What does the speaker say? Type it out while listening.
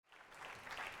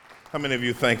How many of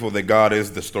you thankful that God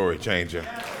is the story changer?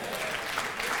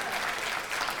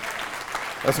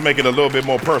 Let's make it a little bit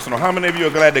more personal. How many of you are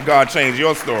glad that God changed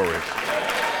your story?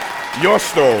 Your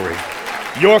story.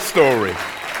 Your story.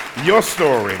 Your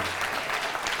story.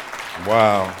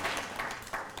 Wow.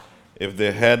 If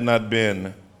there had not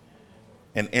been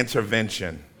an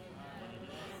intervention.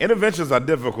 Interventions are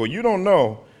difficult. You don't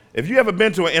know. If you ever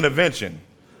been to an intervention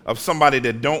of somebody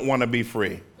that don't want to be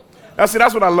free. That's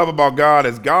what I love about God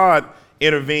is God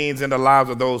intervenes in the lives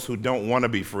of those who don't want to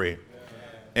be free.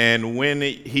 And when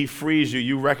he frees you,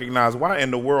 you recognize, why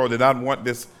in the world did I want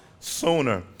this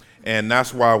sooner? And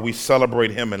that's why we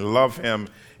celebrate him and love him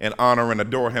and honor and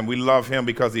adore him. We love him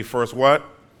because he first what?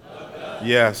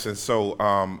 Yes, and so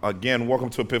again, welcome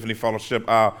to Epiphany Fellowship,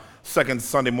 our second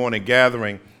Sunday morning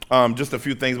gathering. Just a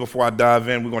few things before I dive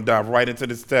in. We're going to dive right into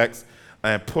this text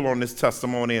and pull on this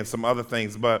testimony and some other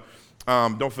things. But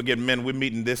don't forget, men, we're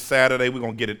meeting this Saturday. We're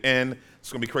going to get it in.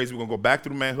 It's going to be crazy. We're going to go back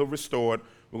through Manhood Restored.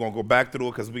 We're going to go back through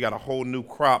it because we got a whole new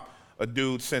crop of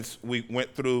dudes since we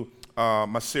went through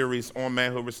my series on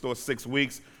Manhood Restored 6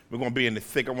 weeks. We're going to be in the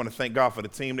thick. I want to thank God for the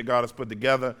team that God has put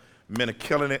together. Men are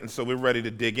killing it, and so we're ready to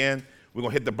dig in. We're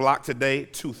going to hit the block today,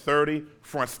 2:30,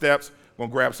 front steps. We're going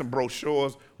to grab some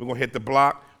brochures. We're going to hit the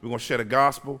block. We're going to share the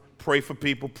gospel, pray for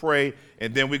people, pray,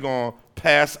 and then we're going to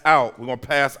pass out. We're going to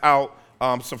pass out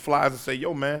some flyers and say,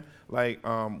 yo, man,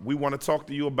 we want to talk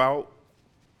to you about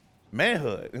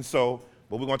manhood. And so,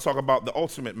 but we're going to talk about the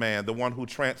ultimate man, the one who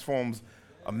transforms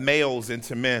males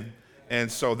into men.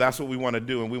 And so that's what we want to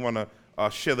do, and we want to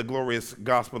share the glorious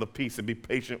gospel of peace and be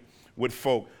patient with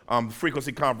folk. The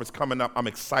Frequency Conference coming up. I'm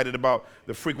excited about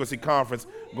the Frequency Conference.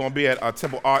 Going to be at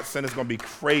Temple Arts Center. It's going to be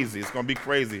crazy. It's going to be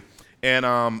crazy.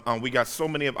 And we got so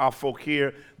many of our folk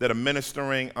here that are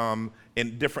ministering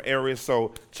in different areas.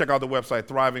 So check out the website,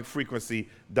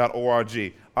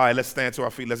 thrivingfrequency.org. All right, let's stand to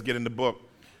our feet. Let's get in the book.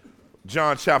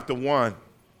 John chapter 1,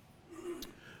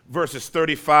 verses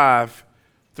 35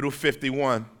 through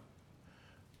 51.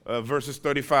 Verses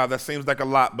 35, that seems like a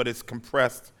lot, but it's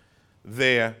compressed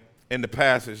there in the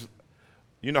passage.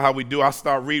 You know how we do. I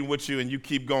start reading with you and you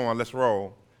keep going. Let's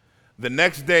roll. The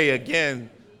next day,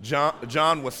 again,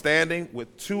 John was standing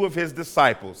with two of his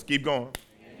disciples. Keep going.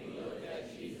 And he looked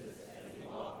at Jesus as he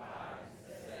walked by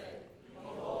and said,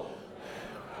 behold, the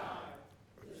Lamb of God.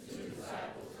 The two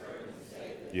disciples heard him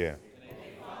say this, Yeah. and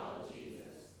they followed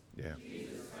Jesus. Yeah.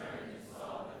 Jesus turned and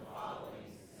saw them following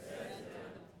and said to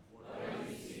them, what are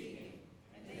you seeking?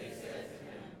 And they said to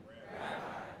him,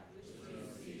 Rabbi, which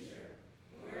means teacher,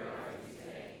 where are you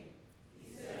staying?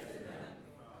 He said to them,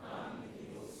 come and you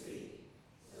will see.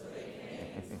 So they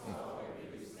came and saw where he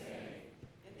was staying,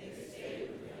 and they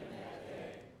stayed with him that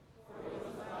day. For it was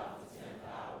about the 10th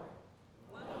hour.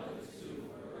 One of the two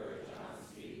who heard John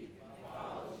speak and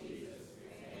followed Jesus was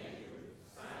Andrew,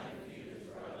 Simon Peter's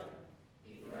brother.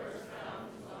 He first found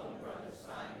his own brother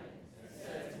Simon and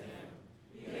said to him,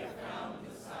 we have found the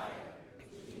Messiah,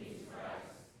 which means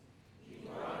Christ. He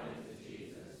brought him to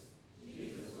Jesus.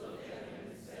 Jesus looked at him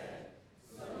and said,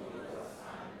 so you are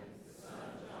Simon, the son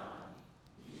of John.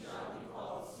 You shall be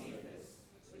called Cephas,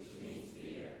 which means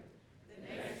Peter. The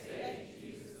next day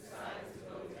Jesus decided to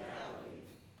go to Galilee.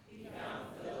 He found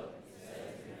Philip and said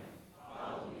to him,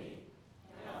 follow me.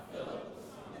 Now Philip was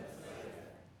from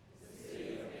Bethsaida, the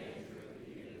city of Andrew and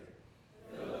Peter.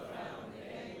 Philip found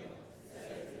Nathanael and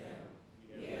said to him,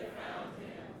 we have found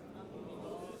him whom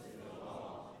Moses in the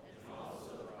law and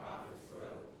also the prophets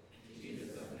wrote,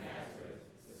 Jesus of Nazareth,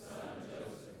 the son of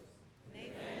Joseph.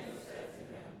 Nathanael said to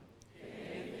him, can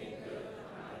anything good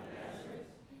come out of Nazareth?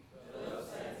 Philip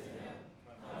said to him,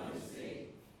 come and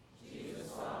see. Jesus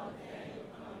saw Nathanael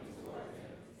coming toward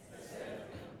him and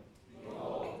said to him,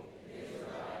 behold, an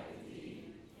Israelite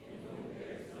indeed, in whom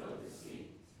there is no deceit.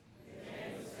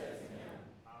 Nathanael said to him,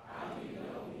 how do you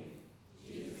know me?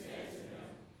 Jesus answered him,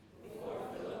 before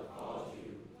Philip called you,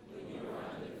 when you were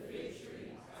under the fig tree,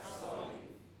 I saw you.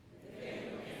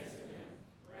 Nathanael answered him,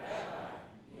 Rabbi,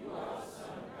 you are the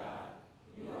Son of God.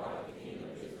 You are the King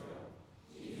of Israel.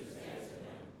 Jesus answered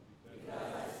him,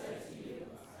 because I said to you,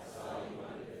 I saw you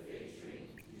under the fig tree.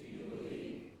 Do you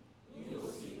believe? You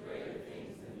will see greater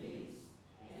things than these.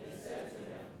 And he said to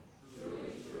him,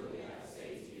 truly, truly, I say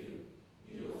to you,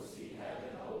 you will see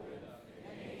heaven open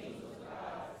and angels of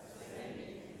God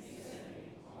ascending and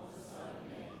descending on the Son of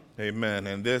Man. Amen.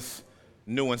 And this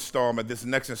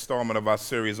next installment of our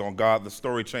series on God, the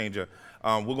Story Changer,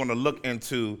 we're going to look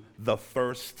into the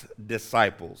first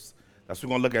disciples. That's what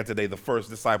we're going to look at today, the first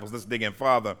disciples. Let's dig in.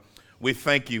 Father, we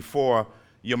thank you for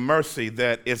your mercy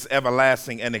that is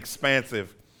everlasting and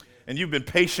expansive. And you've been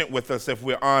patient with us, if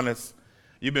we're honest.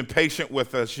 You've been patient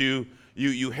with us. You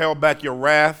you held back your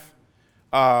wrath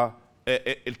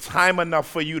time enough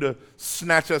for you to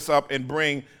snatch us up and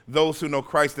bring those who know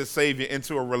Christ as Savior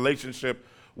into a relationship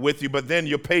with you. But then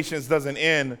your patience doesn't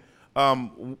end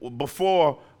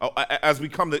before as we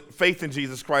come to faith in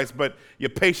Jesus Christ, but your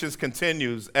patience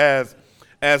continues as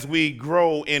we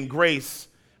grow in grace,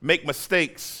 make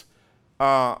mistakes,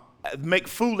 make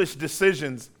foolish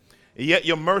decisions, yet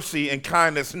your mercy and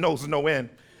kindness knows no end.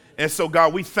 And so,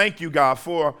 God, we thank you, God,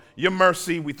 for your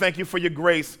mercy. We thank you for your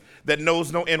grace that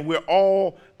knows no end. We're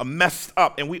all messed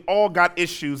up and we all got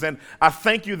issues. And I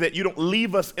thank you that you don't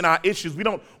leave us in our issues. We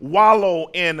don't wallow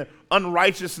in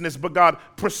unrighteousness, but God,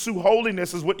 pursue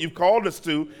holiness is what you've called us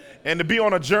to. And to be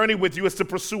on a journey with you is to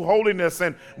pursue holiness.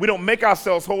 And we don't make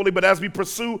ourselves holy, but as we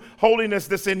pursue holiness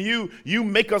that's in you, you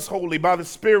make us holy by the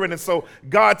Spirit. And so,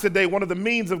 God, today, one of the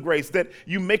means of grace that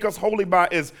you make us holy by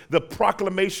is the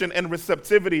proclamation and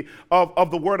receptivity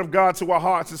of the word of God to our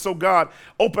hearts. And so, God,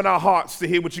 open our hearts to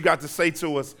hear what you got to say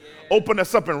to us. Open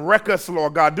us up and wreck us,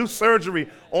 Lord God. Do surgery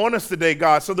on us today,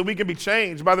 God, so that we can be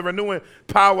changed by the renewing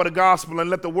power of the gospel, and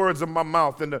let the words of my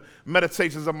mouth and the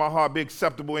meditations of my heart be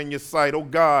acceptable in your sight. Oh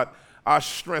God, our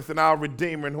strength and our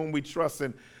Redeemer in whom we trust,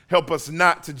 and help us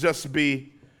not to just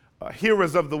be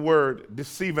hearers of the word,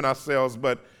 deceiving ourselves,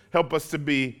 but help us to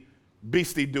be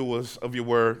beastly doers of your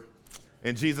word.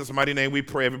 In Jesus' mighty name we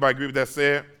pray. Everybody agree with that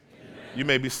said? Amen. You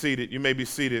may be seated. You may be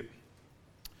seated.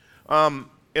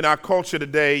 In our culture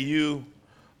today, you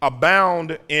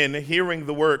abound in hearing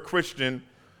the word Christian.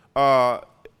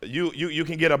 You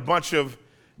can get a bunch of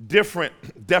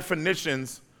different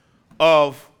definitions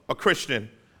of a Christian,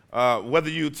 whether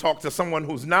you talk to someone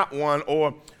who's not one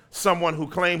or someone who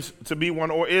claims to be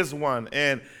one or is one.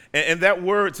 And that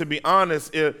word, to be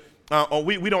honest,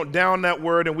 we don't down that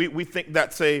word, and we think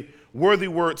that's a worthy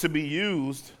word to be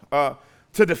used to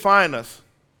define us.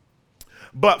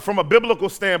 But from a biblical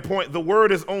standpoint, the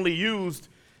word is only used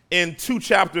in 2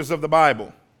 chapters of the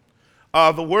Bible.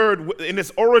 The word in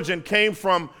its origin came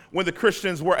from when the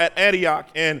Christians were at Antioch,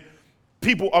 and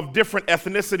people of different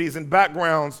ethnicities and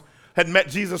backgrounds had met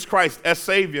Jesus Christ as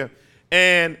Savior.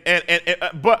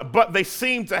 But they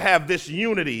seemed to have this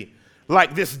unity,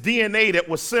 like this DNA that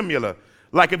was similar.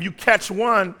 Like if you catch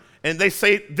one and they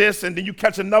say this, and then you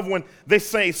catch another one, they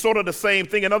say sort of the same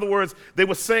thing. In other words, they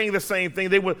were saying the same thing.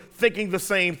 They were thinking the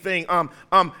same thing. And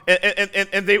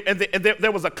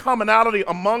there was a commonality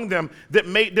among them that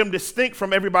made them distinct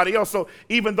from everybody else. So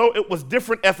even though it was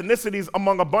different ethnicities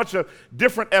among a bunch of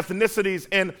different ethnicities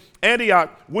in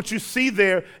Antioch, what you see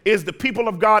there is the people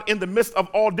of God in the midst of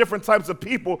all different types of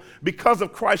people. Because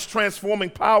of Christ's transforming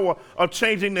power of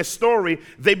changing their story,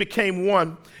 they became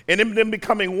one. And in them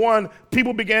becoming one,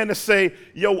 people began to say,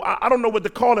 yo, I don't know what to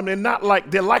call them.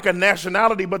 They're like a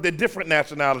nationality, but they're different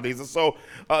nationalities. And so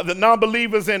the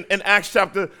non-believers in Acts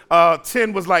chapter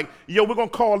 10 was like, yo, we're going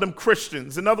to call them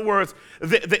Christians. In other words,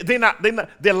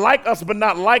 they're like us, but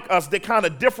not like us. They're kind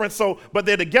of different, but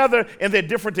they're together and they're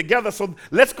different together. So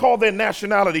let's call their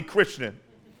nationality Christian.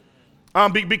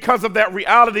 Because of that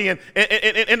reality. And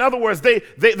in other words, they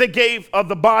gave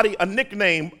the body a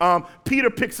nickname. Peter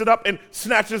picks it up and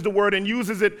snatches the word and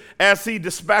uses it as he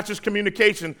dispatches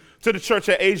communication to the church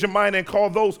at Asia Minor, and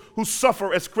called those who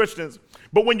suffer as Christians.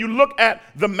 But when you look at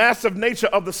the massive nature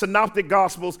of the synoptic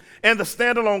gospels and the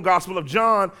standalone gospel of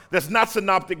John that's not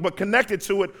synoptic but connected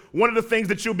to it, one of the things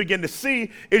that you'll begin to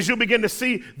see is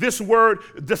this word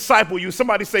disciple.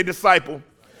 Somebody say disciple.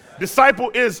 Disciple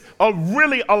is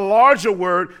really a larger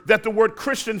word that the word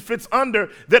Christian fits under,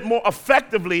 that more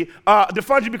effectively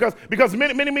defines you, because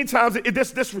many times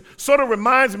this sort of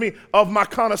reminds me of my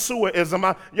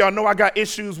connoisseurism. Y'all know I got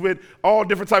issues with all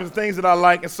different types of things that I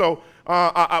like, and so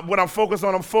what I'm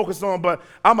focused on, but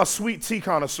I'm a sweet tea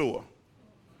connoisseur.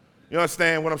 You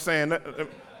understand what I'm saying?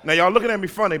 Now y'all looking at me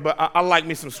funny, but I like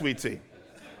me some sweet tea.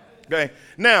 Okay.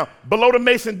 Now below the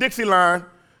Mason-Dixie line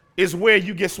is where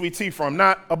you get sweet tea from,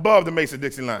 not above the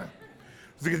Mason-Dixie line.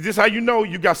 This is how you know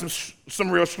you got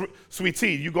some real sweet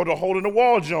tea. You go to a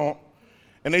hole-in-the-wall joint,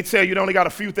 and they tell you they only got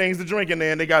a few things to drink in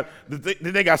there, and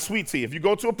they got sweet tea. If you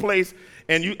go to a place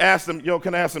and you ask them, yo,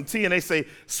 can I have some tea? And they say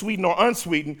sweetened or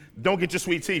unsweetened, don't get your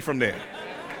sweet tea from there.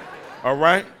 All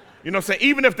right? You know what I'm saying?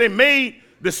 Even if they made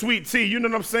the sweet tea, you know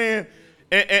what I'm saying?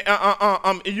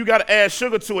 And you got to add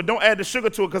sugar to it. Don't add the sugar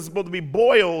to it because it's supposed to be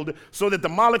boiled so that the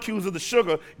molecules of the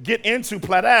sugar get into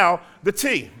Platow, the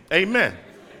tea. Amen.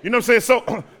 You know what I'm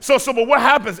saying? But what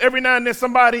happens every now and then?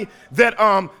 Somebody that's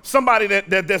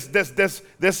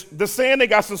saying they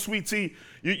got some sweet tea.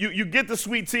 You get the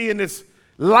sweet tea and it's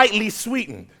lightly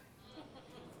sweetened.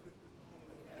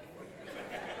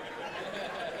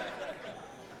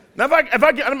 Now, if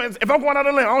I'm going out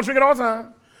on a limb, I don't drink it all the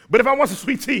time. But if I want some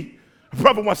sweet tea,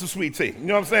 brother wants some sweet tea. You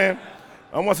know what I'm saying?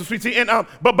 I want some sweet tea. And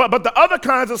but the other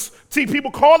kinds of tea,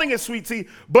 people calling it sweet tea,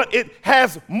 but it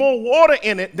has more water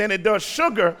in it than it does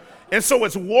sugar. And so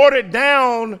it's watered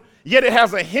down, yet it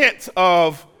has a hint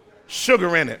of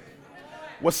sugar in it.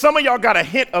 Well, some of y'all got a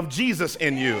hint of Jesus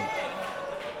in you.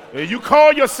 You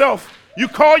call yourself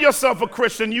a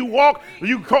Christian. You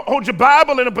hold your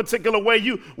Bible in a particular way.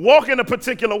 You walk in a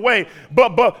particular way.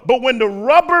 But when the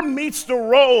rubber meets the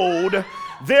road,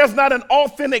 there's not an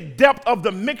authentic depth of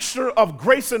the mixture of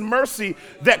grace and mercy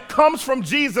that comes from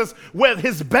Jesus, where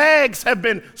his bags have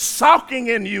been soaking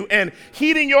in you and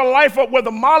heating your life up, where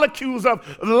the molecules of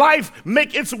life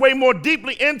make its way more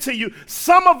deeply into you.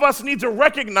 Some of us need to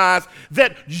recognize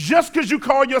that just because you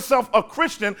call yourself a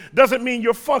Christian doesn't mean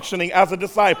you're functioning as a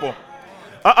disciple.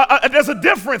 There's a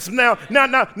difference now.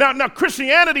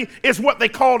 Christianity is what they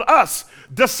called us.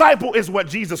 Disciple is what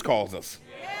Jesus calls us.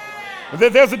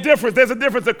 There's a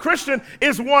difference. A Christian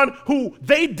is one who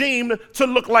they deemed to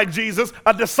look like Jesus.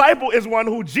 A disciple is one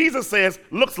who Jesus says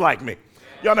looks like me.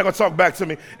 Y'all not gonna talk back to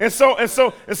me. And so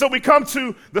we come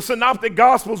to the Synoptic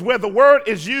Gospels, where the word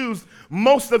is used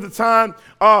most of the time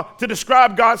to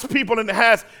describe God's people, and it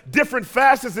has different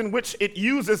facets in which it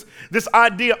uses this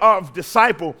idea of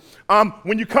disciple.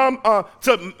 When you come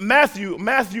to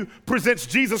Matthew presents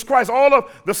Jesus Christ. All of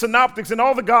the Synoptics and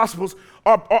all the Gospels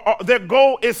their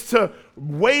goal is to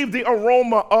wave the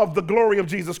aroma of the glory of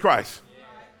Jesus Christ.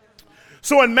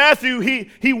 So in Matthew,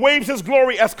 he waves his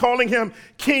glory as calling him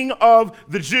King of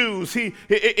the Jews.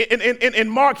 In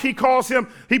Mark, he calls him,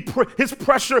 his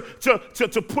pressure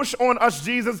to push on us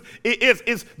Jesus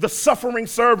is the suffering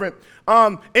servant.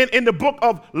 In the book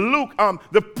of Luke,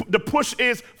 the push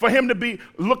is for him to be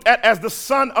looked at as the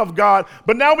Son of God.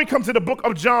 But now we come to the book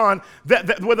of John,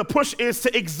 where the push is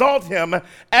to exalt him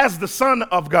as the Son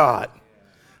of God.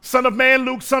 Son of man,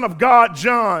 Luke; Son of God,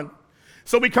 John.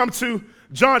 So we come to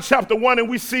John chapter 1, and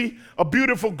we see a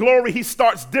beautiful glory. He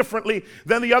starts differently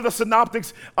than the other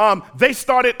synoptics. They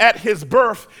started at his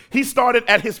birth. He started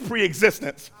at his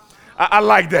pre-existence. I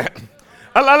like that.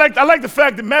 I like the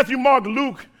fact that Matthew, Mark,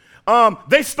 Luke,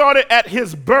 they started at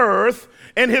his birth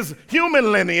and his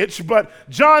human lineage, but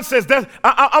John says that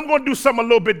I'm going to do something a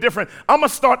little bit different. I'm going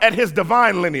to start at his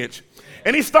divine lineage.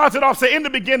 And he starts it off saying, in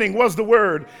the beginning was the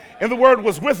Word, and the Word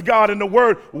was with God, and the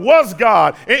Word was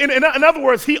God. In other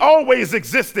words, he always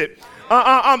existed. In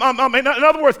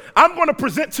other words, I'm going to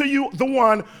present to you the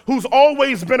one who's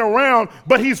always been around,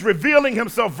 but he's revealing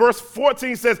himself. Verse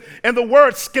 14 says, and the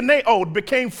word skeneod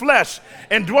became flesh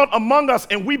and dwelt among us,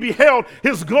 and we beheld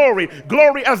his glory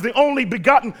as the only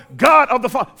begotten God of the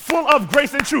Father, full of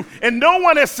grace and truth. And no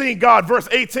one has seen God, verse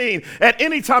 18, at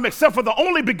any time except for the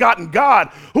only begotten God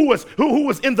who was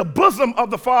in the bosom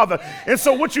of the Father. And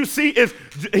so what you see is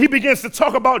he begins to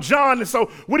talk about John. And so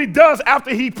what he does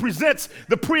after he presents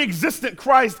the pre-existent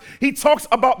Christ, he talks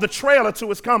about the trailer to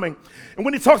his coming. And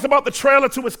when he talks about the trailer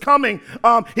to his coming,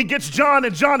 he gets John,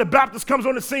 and John the Baptist comes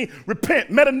on the scene.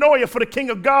 Repent, metanoia, for the King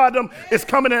of God is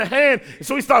coming in hand. And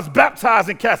so he starts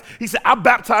baptizing cats. He said, I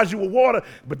baptize you with water,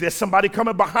 but there's somebody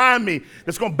coming behind me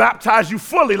that's going to baptize you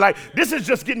fully. Like, this is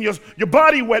just getting your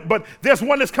body wet, but there's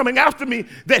one that's coming after me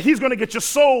that he's going to get your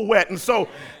soul wet. And so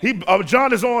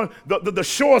John is on the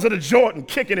shores of the Jordan,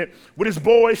 kicking it with his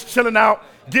boys, chilling out,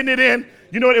 getting it in.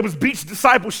 You know, it was beach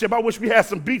discipleship. I wish we had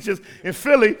some beaches in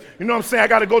Philly. You know what I'm saying? I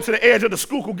got to go to the edge of the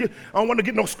Schuylkill. I don't want to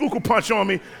get no Schuylkill punch on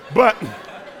me. But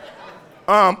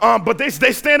they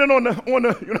standing on the you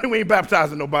know, we ain't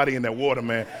baptizing nobody in that water,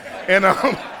 man. They're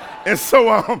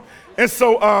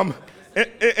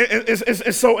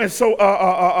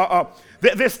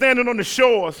standing on the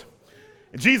shores.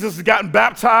 And Jesus has gotten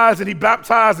baptized, and he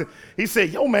baptized, and he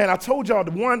said, yo, man, I told y'all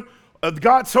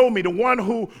God told me the one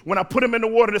who, when I put him in the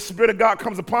water, the Spirit of God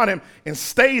comes upon him and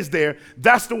stays there.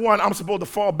 That's the one I'm supposed to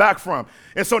fall back from.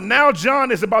 And so now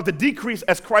John is about to decrease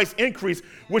as Christ increase,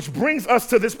 which brings us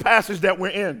to this passage that we're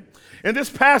in. In this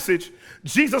passage,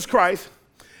 Jesus Christ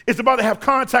is about to have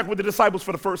contact with the disciples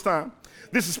for the first time.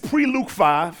 This is pre-Luke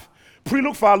 5.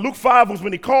 Pre-Luke 5. Luke 5 was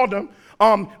when he called them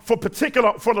for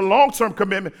the long-term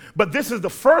commitment, but this is the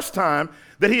first time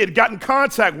that he had gotten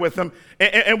contact with them,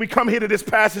 and we come here to this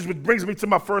passage, which brings me to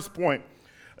my first point.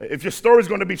 If your story is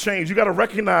going to be changed, you got to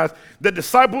recognize that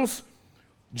disciples'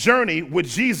 journey with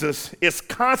Jesus is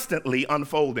constantly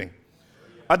unfolding.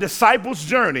 A disciple's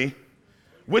journey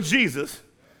with Jesus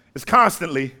is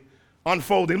constantly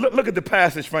unfolding. Look at the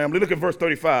passage, family. Look at verse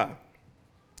 35. It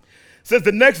says,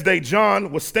 the next day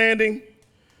John was standing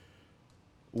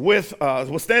with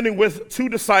two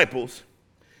disciples,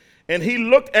 and he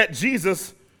looked at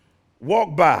Jesus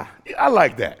walk by. I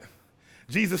like that.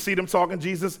 Jesus see them talking.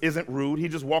 Jesus isn't rude. He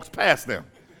just walks past them.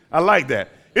 I like that.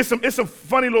 It's some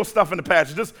funny little stuff in the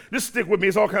passage. Just stick with me.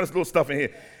 It's all kinds of little stuff in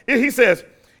here. He says,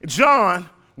 John,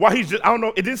 while he's just, I don't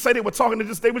know, it didn't say they were talking.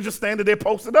 They were just standing there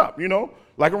posted up,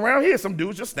 Like around here, some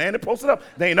dudes just standing posted up.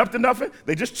 They ain't up to nothing.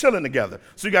 They just chilling together.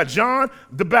 So you got John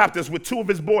the Baptist with two of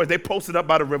his boys. They posted up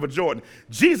by the River Jordan.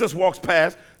 Jesus walks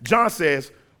past. John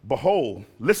says, behold,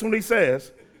 listen what he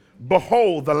says,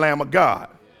 behold the Lamb of God.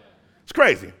 It's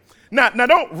crazy. Now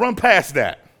don't run past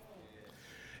that.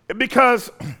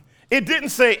 Because it didn't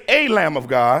say a Lamb of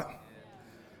God.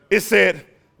 It said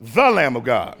the Lamb of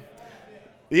God.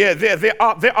 Yeah, there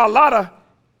are a lot of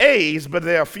A's, but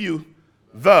there are a few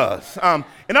thes.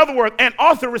 In other words, an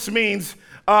authoress means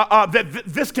that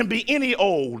this can be any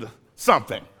old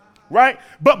something, right?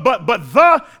 But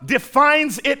the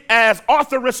defines it as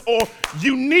authoress or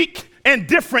unique and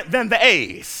different than the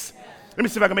A's. Let me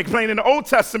see if I can make it plain. In the Old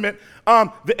Testament,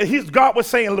 God was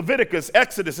saying in Leviticus,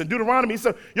 Exodus, and Deuteronomy, he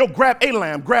said, grab a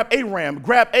lamb, grab a ram,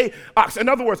 grab a ox. In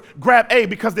other words, grab a,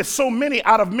 because there's so many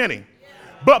out of many.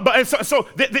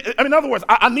 In other words,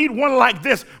 I need one like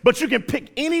this, but you can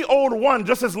pick any old one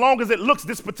just as long as it looks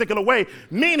this particular way,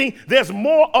 meaning there's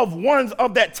more of ones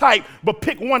of that type, but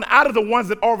pick one out of the ones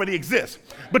that already exist.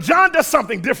 But John does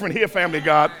something different here, family of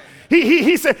God.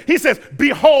 He says,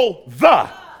 behold the.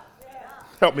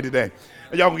 Help me today.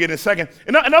 Y'all will get in a second.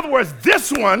 In other words,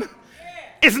 this one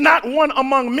is not one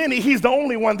among many. He's the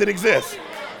only one that exists.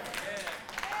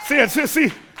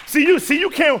 See,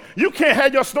 you can't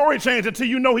have your story change until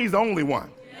you know he's the only one.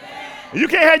 You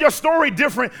can't have your story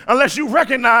different unless you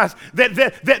recognize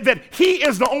that he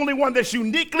is the only one that's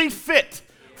uniquely fit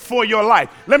for your life.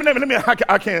 Let me.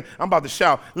 I can't. I'm about to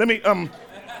shout. Let me.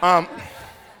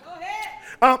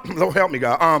 Lord help me,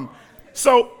 God.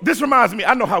 So this reminds me.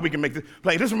 I know how we can make this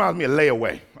play. This reminds me of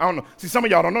layaway. I don't know. See, some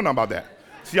of y'all don't know nothing about that.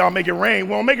 See, y'all make it rain.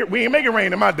 We ain't make it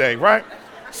rain in my day, right?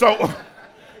 So,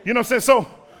 you know what I'm saying?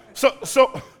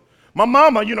 So. My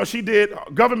mama, she did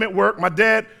government work. My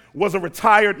dad was a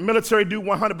retired military dude,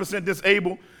 100%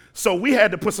 disabled. So we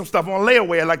had to put some stuff on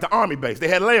layaway at like the Army base. They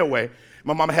had layaway.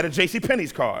 My mama had a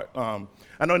JCPenney's card. I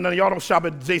know none of y'all don't shop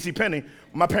at JCPenney.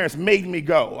 My parents made me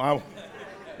go.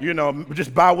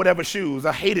 Just buy whatever shoes.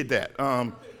 I hated that.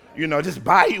 Just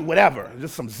buy you whatever,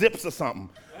 just some zips or something.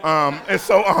 It's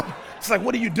like,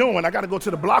 what are you doing? I got to go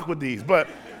to the block with these. But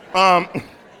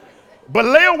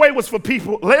layaway was for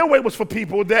people. Layaway was for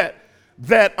people that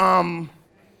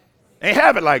ain't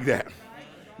have it like that.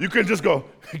 You couldn't just go,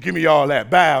 give me all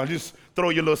that, bow, and just throw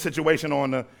your little situation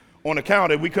on the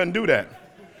counter. We couldn't do that.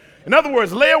 In other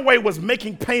words, layaway was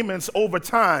making payments over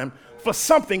time for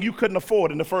something you couldn't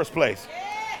afford in the first place.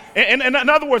 And in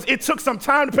other words, it took some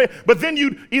time to pay, but then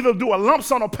you'd either do a lump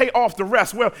sum or pay off the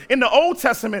rest. Well, in the Old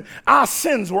Testament, our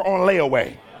sins were on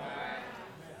layaway.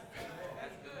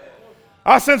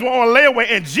 Our sins were on layaway,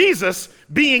 and Jesus,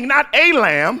 being not a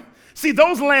lamb, see,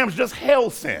 those lambs just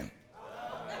held sin.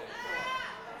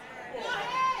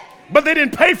 But they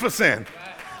didn't pay for sin.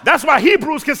 That's why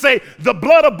Hebrews can say the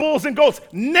blood of bulls and goats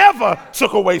never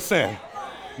took away sin.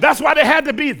 That's why there had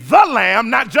to be the lamb,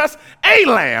 not just a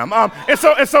lamb. And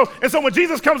so when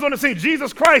Jesus comes on the scene,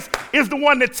 Jesus Christ is the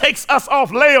one that takes us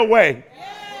off layaway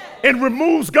and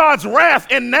removes God's wrath,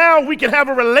 and now we can have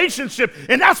a relationship.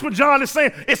 And that's what John is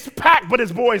saying. It's packed, but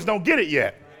his boys don't get it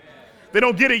yet. They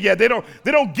don't get it yet. They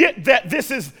don't get that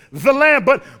this is the Lamb.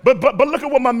 But look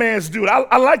at what my man's do.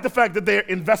 I like the fact that they're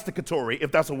investigatory,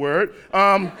 if that's a word.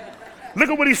 Look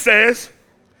at what he says.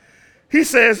 He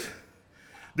says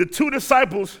the two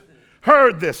disciples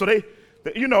heard this. So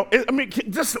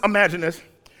just imagine this.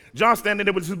 John standing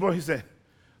there with his boy. He said,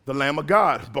 "The Lamb of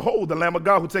God. Behold, the Lamb of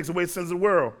God who takes away the sins of the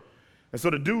world." And so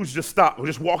the dudes just stopped or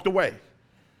just walked away.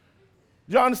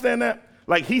 Y'all understand that?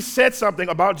 Like, he said something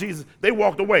about Jesus. They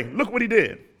walked away. Look what he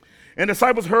did. And the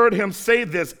disciples heard him say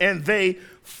this, and they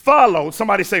followed.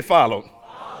 Somebody say followed.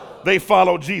 They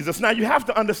followed Jesus. Now, you have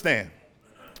to understand,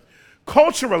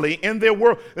 culturally in their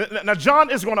world, now John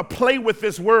is going to play with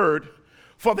this word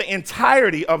for the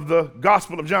entirety of the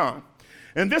Gospel of John.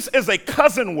 And this is a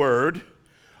cousin word,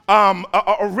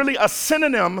 or really a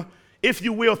synonym, if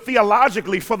you will,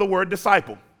 theologically for the word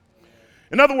disciple.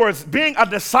 In other words, being a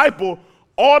disciple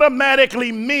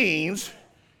automatically means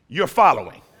you're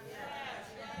following.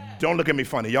 Don't look at me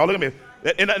funny. Y'all look at me.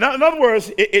 In other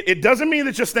words, it doesn't mean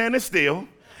that you're standing still.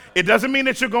 It doesn't mean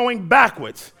that you're going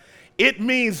backwards. It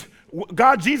means,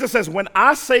 Jesus says, when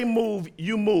I say move,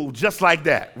 you move, just like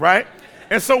that, right?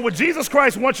 And so what Jesus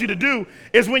Christ wants you to do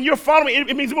is when you're following,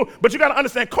 it means move. But you got to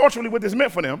understand culturally what this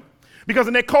meant for them. Because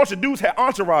in their culture, dudes had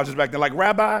entourages back then, like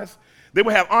rabbis. they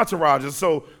would have entourages.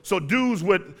 So dudes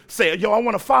would say, yo, I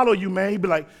want to follow you, man. He'd be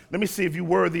like, let me see if you're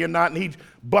worthy or not. And he'd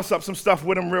bust up some stuff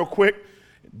with him real quick.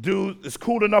 Dude is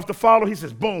cool enough to follow. He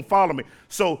says, boom, follow me.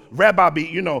 So Rabbi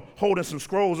be, holding some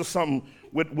scrolls or something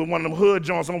with one of them hood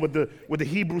joints on with the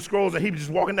Hebrew scrolls, and he be just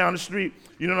walking down the street,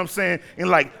 you know what I'm saying? And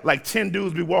like 10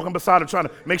 dudes be walking beside him trying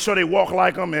to make sure they walk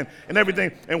like him and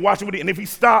everything, and watching what and if he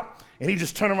stopped and he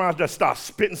just turn around and just start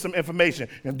spitting some information,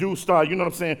 and dudes start, you know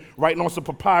what I'm saying, writing on some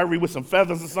papyri with some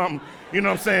feathers or something, you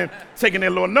know what I'm saying, taking their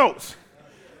little notes.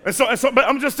 And so, but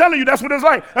I'm just telling you, that's what it's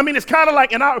like. I mean, it's kind of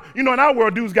like in our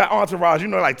world, dudes got entourage,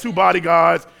 like 2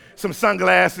 bodyguards, some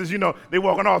sunglasses, they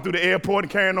walking all through the airport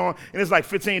and carrying on, and it's like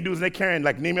 15 dudes, and they carrying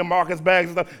like Neiman Marcus bags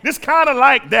and stuff. This kind of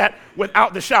like that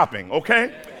without the shopping,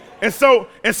 okay?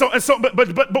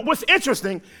 But what's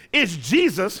interesting is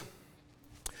Jesus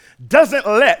doesn't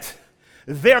let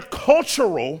their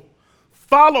cultural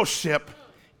fellowship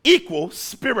equal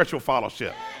spiritual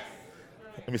fellowship.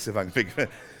 Let me see if I can figure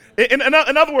it. In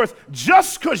other words,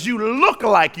 just because you look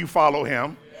like you follow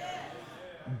him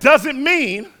doesn't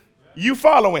mean you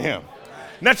following him.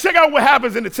 Now check out what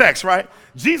happens in the text, right?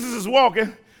 Jesus is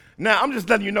walking. Now I'm just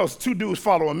letting you know, 2 dudes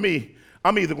following me.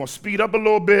 I'm either going to speed up a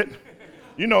little bit.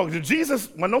 Jesus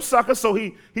was no sucker, so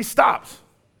he stops.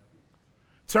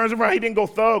 Turns around. He didn't go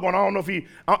thug on. I don't know if he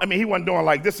wasn't doing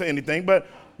like this or anything, but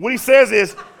what he says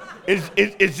is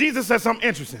Jesus said something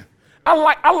interesting. I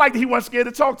like that he wasn't scared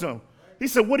to talk to him. He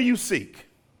said, what do you seek?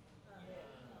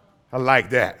 I like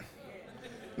that.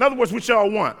 In other words, what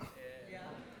y'all want?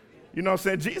 You know what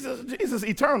I'm saying? Jesus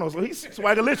eternal, so he's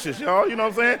swagalicious, y'all. You know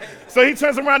what I'm saying? So he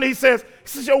turns around and he says,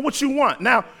 yo, what you want?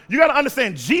 Now, you got to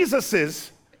understand,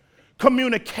 Jesus's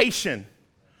communication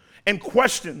and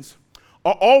questions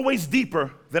are always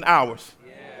deeper than ours.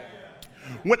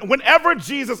 Whenever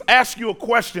Jesus asks you a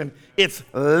question, it's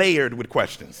layered with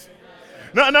questions.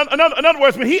 Now, in other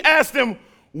words, when he asked them,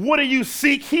 what do you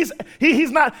seek? He's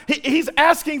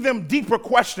asking them deeper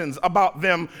questions about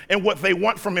them and what they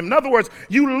want from him. In other words,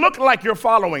 you look like you're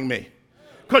following me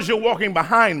because you're walking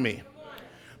behind me.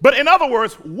 But in other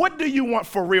words, what do you want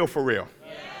for real, for real?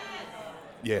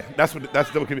 Yeah, that's what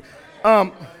could be.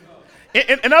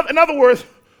 In other words,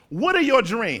 what are your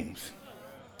dreams?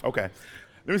 Okay,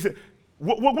 let me see.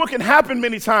 What can happen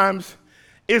many times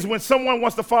is when someone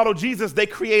wants to follow Jesus, they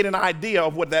create an idea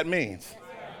of what that means.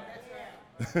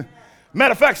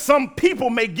 Matter of fact, some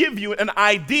people may give you an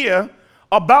idea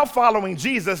about following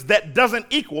Jesus that doesn't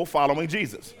equal following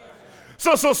Jesus.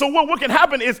 So what can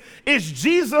happen is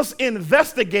Jesus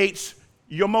investigates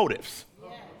your motives.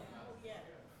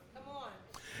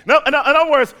 Now, in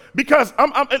other words, because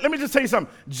let me just tell you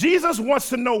something. Jesus wants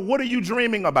to know, what are you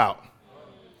dreaming about?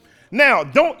 Now,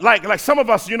 don't like some of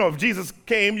us, if Jesus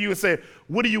came to you and said,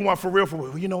 what do you want for real?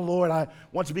 Well, Lord, I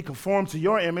want to be conformed to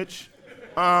your image.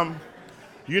 I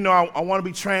want to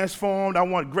be transformed. I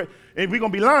want great. And we're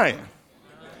going to be lying.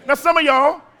 Now, some of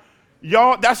y'all,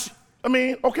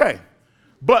 okay.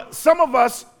 But some of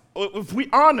us, if we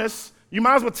honest, you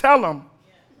might as well tell them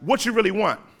what you really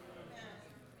want.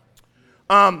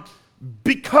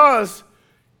 Because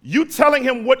you telling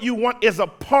him what you want is a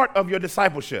part of your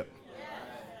discipleship.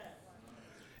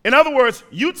 In other words,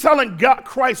 you telling God,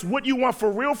 Christ, what you want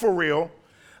for real,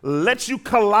 lets you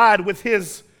collide with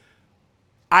his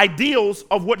ideals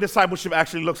of what discipleship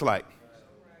actually looks like.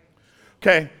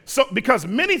 Okay, so because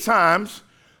many times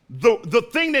the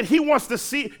thing that he wants to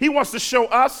see, he wants to show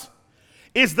us,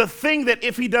 is the thing that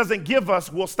if he doesn't give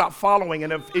us, we'll stop following,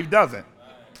 and if he doesn't.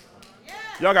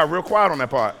 Y'all got real quiet on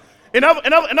that part. In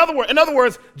other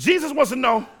words, Jesus wants to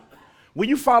know, will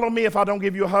you follow me if I don't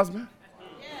give you a husband?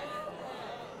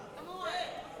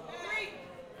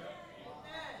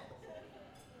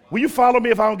 Will you follow me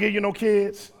if I don't give you no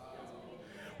kids?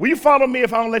 Will you follow me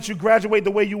if I don't let you graduate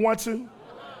the way you want to?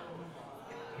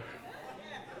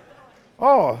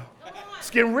 Oh, it's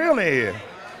getting real in here.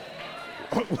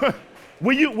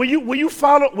 Will you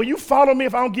follow me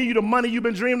if I don't give you the money you've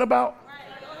been dreaming about?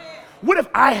 What if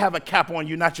I have a cap on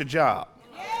you, not your job?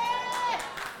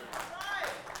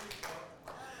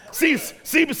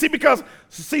 Because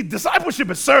discipleship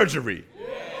is surgery.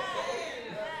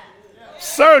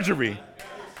 Surgery.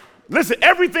 Listen,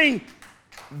 everything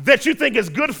that you think is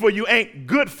good for you ain't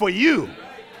good for you.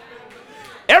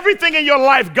 Everything in your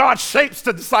life God shapes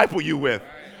to disciple you with.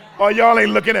 Oh, y'all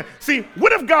ain't looking at. See,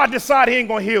 what if God decide he ain't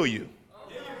going to heal you?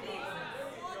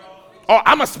 Oh,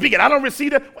 I'm going to speak it. I don't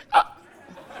receive it.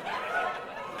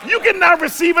 You cannot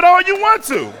receive it all you want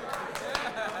to.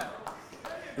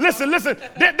 Listen.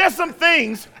 There's some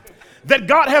things that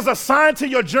God has assigned to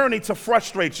your journey to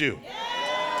frustrate you.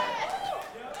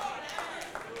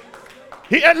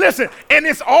 And listen, and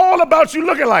it's all about you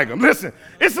looking like him. Listen,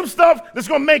 it's some stuff that's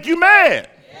going to make you mad.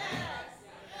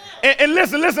 And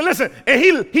listen.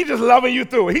 And he just loving you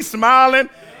through it. He's smiling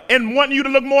and wanting you to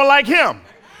look more like him.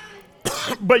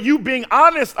 But you being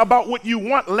honest about what you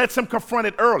want lets him confront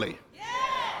it early.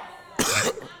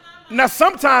 Now,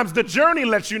 sometimes the journey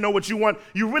lets you know what you want.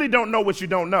 You really don't know what you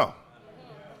don't know.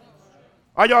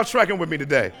 Are y'all tracking with me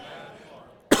today?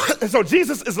 And so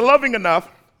Jesus is loving enough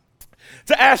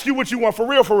to ask you what you want for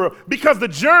real. Because the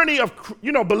journey of,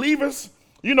 believers,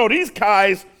 these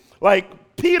guys,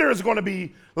 like Peter is going to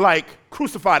be like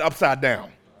crucified upside down.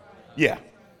 Yeah,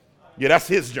 that's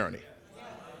his journey. You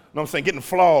know what I'm saying? Getting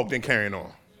flogged and carrying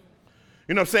on.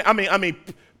 You know what I'm saying? I mean,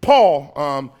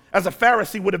 Paul, as a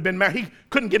Pharisee, would have been married. He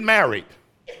couldn't get married.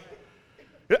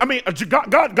 I mean,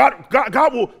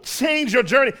 God will change your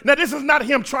journey. Now, this is not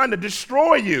him trying to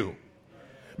destroy you.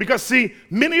 Because, see,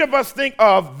 many of us think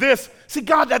of this. See,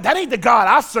 God, that ain't the God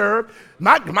I serve.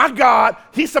 My God,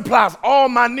 he supplies all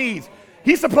my needs.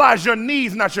 He supplies your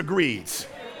needs, not your greeds.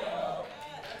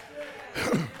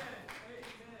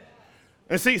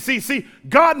 And see,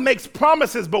 God makes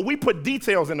promises, but we put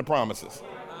details in the promises.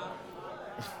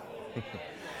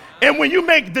 And when you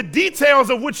make the details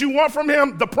of what you want from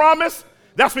him, the promise,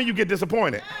 that's when you get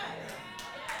disappointed.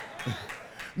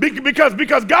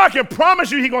 Because God can promise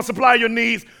you he's going to supply your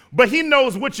needs, but he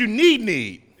knows what you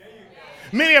need.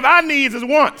 Many of our needs is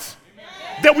wants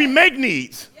that we make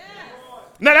needs.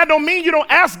 Now, that don't mean you don't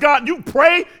ask God. You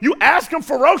pray, you ask him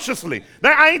ferociously.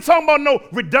 Now, I ain't talking about no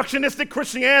reductionistic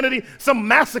Christianity, some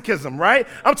masochism, right?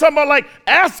 I'm talking about like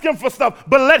ask him for stuff,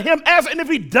 but let him ask. And if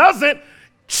he doesn't,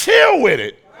 chill with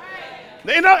it.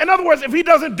 In other words, if he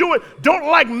doesn't do it, don't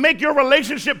like make your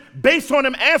relationship based on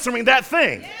him answering that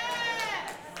thing.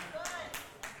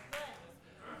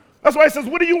 That's why he says,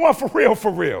 what do you want for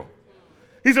real?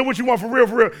 He said, what you want for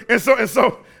real. And so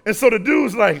the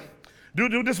dude's like,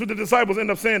 do this what the disciples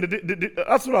end up saying.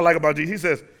 That's what I like about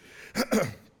Jesus.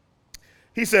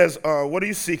 He says, what are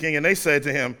you seeking? And they said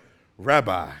to him,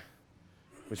 Rabbi,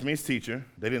 which means teacher.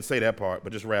 They didn't say that part,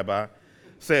 but just Rabbi,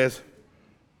 says,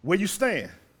 where you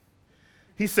stand?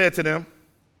 He said to them,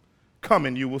 come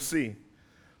and you will see.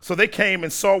 So they came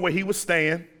and saw where he was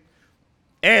staying,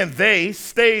 and they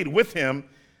stayed with him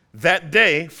that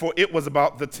day, for it was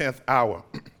about the 10th hour.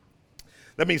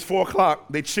 That means 4 o'clock.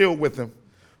 They chilled with him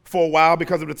for a while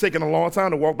because it would have taken a long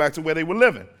time to walk back to where they were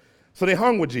living. So they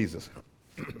hung with Jesus.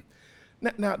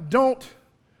 Now, don't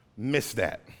miss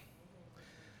that.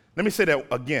 Let me say that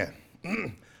again.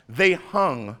 They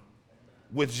hung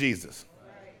with Jesus.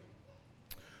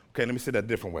 Okay, let me say that a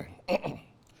different way.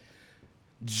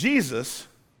 Jesus,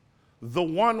 the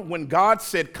one when God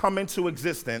said come into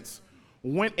existence,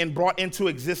 went and brought into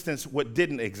existence what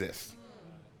didn't exist.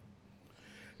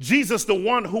 Jesus, the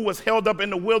one who was held up in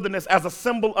the wilderness as a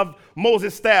symbol of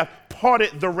Moses' staff,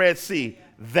 parted the Red Sea.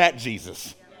 That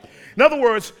Jesus. In other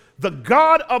words, the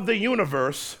God of the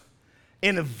universe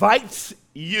invites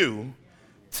you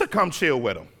to come chill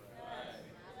with him.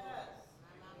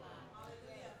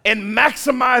 And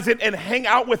maximize it and hang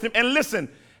out with him. And listen,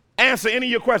 answer any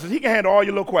of your questions. He can handle all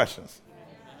your little questions.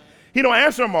 He don't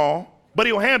answer them all, but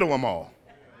he'll handle them all.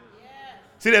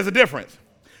 See, there's a difference.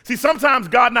 See, sometimes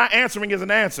God not answering is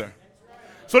an answer.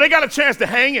 So they got a chance to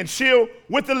hang and chill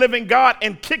with the living God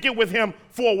and kick it with him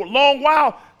for a long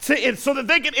while so that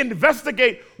they can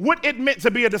investigate what it meant to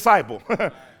be a disciple.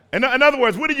 In other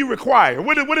words, what do you require?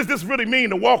 What does this really mean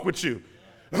to walk with you?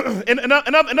 In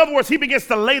other words, he begins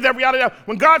to lay that reality out.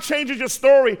 When God changes your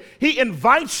story, he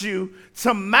invites you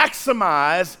to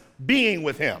maximize being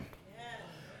with him.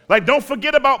 Like, don't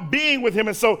forget about being with him.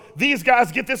 And so these guys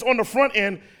get this on the front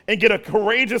end and get a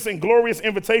courageous and glorious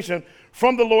invitation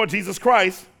from the Lord Jesus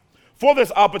Christ for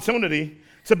this opportunity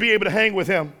to be able to hang with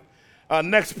him.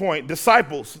 Next point,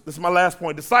 disciples. This is my last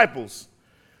point. Disciples,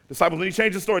 when you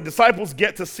change the story, disciples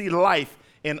get to see life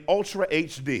in ultra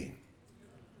HD.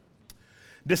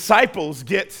 Disciples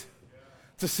get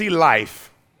to see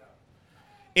life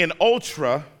in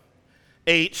ultra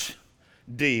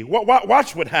HD.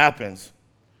 Watch what happens.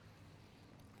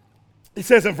 It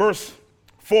says in verse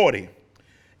 40,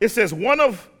 it says, one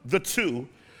of the two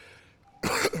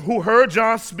who heard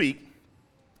John speak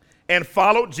and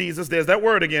followed Jesus, there's that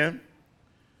word again,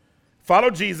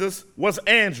 followed Jesus, was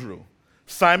Andrew,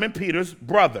 Simon Peter's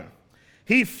brother.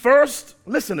 He first,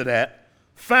 listen to that,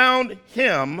 found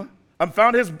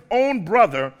his own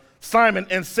brother, Simon,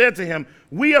 and said to him,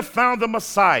 we have found the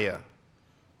Messiah,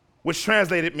 which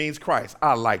translated means Christ.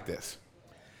 I like this.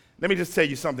 Let me just tell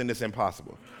you something that's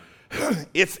impossible.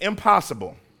 It's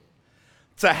impossible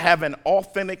to have an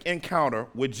authentic encounter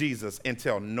with Jesus and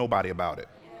tell nobody about it.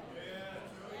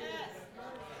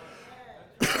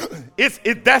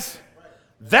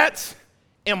 That's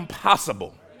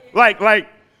impossible. Like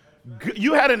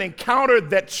you had an encounter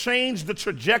that changed the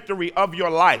trajectory of your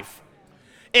life.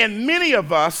 And many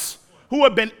of us who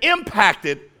have been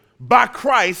impacted by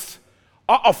Christ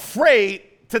are afraid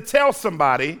to tell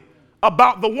somebody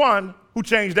about the one who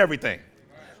changed everything.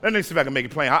 Let me see if I can make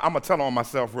it plain. I'm going to tell on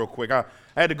myself real quick. I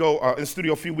had to go in the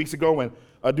studio a few weeks ago and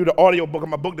do the audio book of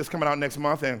my book that's coming out next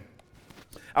month. And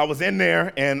I was in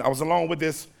there, and I was along with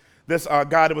this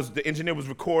guy the engineer was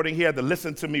recording. He had to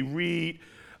listen to me read,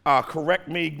 correct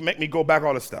me, make me go back,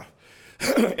 all this stuff.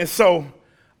 And so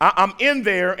I'm in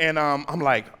there, and I'm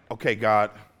like, okay,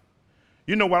 God,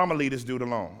 you know what? I'm going to leave this dude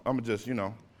alone. I'm going to just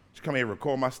come here and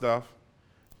record my stuff.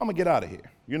 I'm going to get out of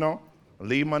here,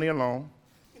 leave money alone.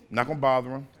 Not going to bother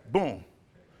him. Boom.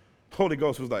 Holy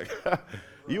Ghost was like,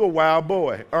 you a wild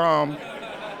boy. No,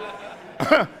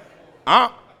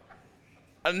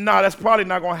 that's probably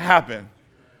not going to happen.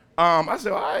 I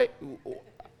said, all right,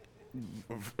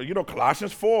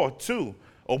 Colossians 4:2,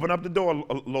 open up the door,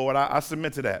 Lord. I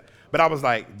submit to that. But I was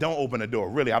like, don't open the door.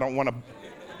 Really, I don't want to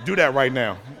do that right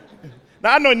now.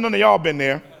 Now, I know none of y'all been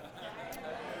there.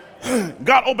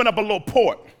 God opened up a little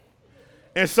port.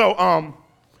 And so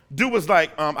dude was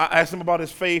like, I asked him about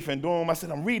his faith and doing. I said,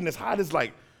 I'm reading this. How does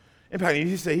impact?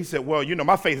 He said, well,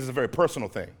 my faith is a very personal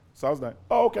thing. So I was like,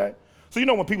 oh, okay. So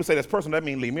when people say that's personal, that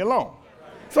means leave me alone.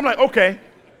 So I'm like, okay,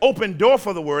 open door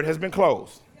for the word has been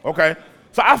closed. Okay.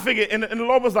 So I figured, and the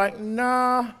Lord was like,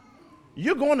 nah,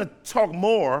 you're going to talk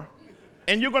more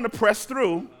and you're going to press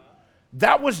through.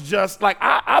 That was just like,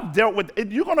 I've dealt with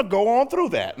it. You're going to go on through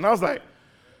that. And I was like,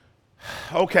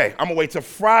 okay, I'm going to wait till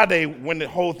Friday when the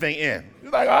whole thing ends.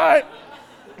 He's like, all right,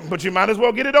 but you might as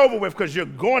well get it over with because you're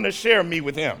going to share me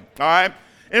with him, all right?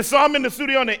 And so I'm in the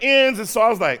studio and it ends, and so I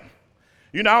was like,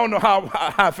 I don't know how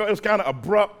I felt. It was kind of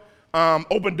abrupt.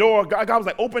 Open door. God was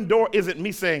like, open door isn't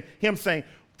him saying,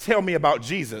 tell me about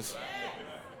Jesus.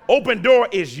 Open door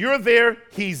is you're there,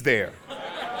 he's there.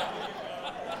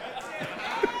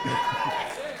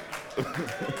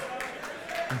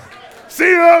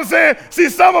 See what I'm saying? See,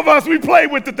 some of us, we play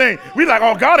with the thing. We like,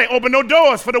 oh, God ain't open no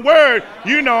doors for the word.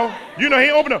 He ain't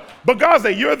open no. But God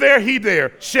said, you're there, he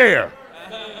there, share.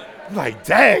 I'm like,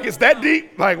 dang, it's that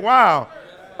deep? Like, wow.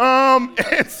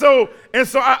 And so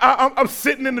I'm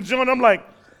sitting in the joint. I'm like,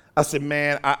 I said,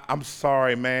 man, I'm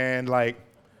sorry, man.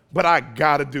 But I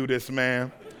gotta do this,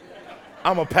 man.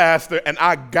 I'm a pastor, and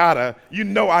I gotta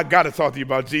talk to you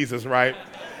about Jesus, right?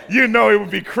 It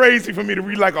would be crazy for me to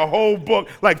read a whole book,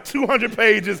 200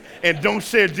 pages, and don't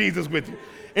share Jesus with you.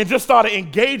 And just started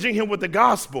engaging him with the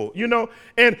gospel,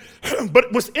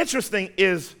 But what's interesting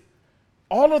is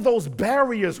all of those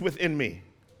barriers within me,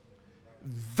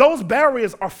 those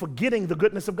barriers are forgetting the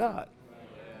goodness of God.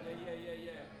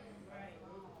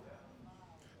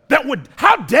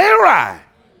 How dare I?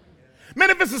 Man,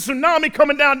 if it's a tsunami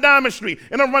coming down Diamond Street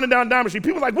and I'm running down Diamond Street,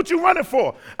 people are like, what you running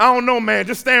for? I don't know, man.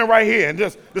 Just stand right here. And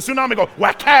just the tsunami go,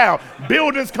 whack-ow.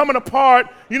 Buildings coming apart.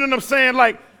 You know what I'm saying?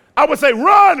 I would say,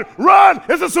 run.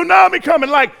 There's a tsunami coming.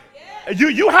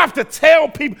 You have to tell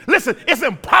people, listen, it's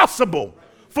impossible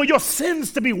for your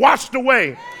sins to be washed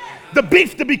away. The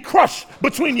beef to be crushed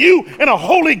between you and a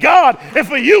holy God, and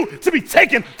for you to be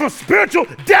taken from spiritual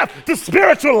death to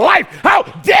spiritual life. How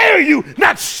dare you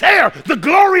not share the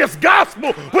glorious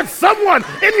gospel with someone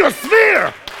in your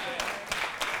sphere?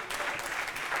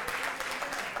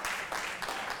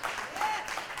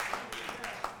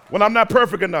 Well, I'm not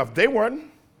perfect enough. They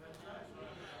weren't.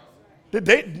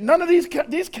 None of these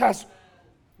cats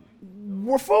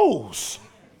were fools.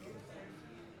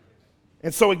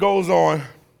 And so it goes on.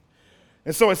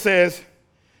 And so it says,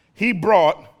 he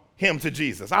brought him to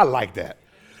Jesus. I like that.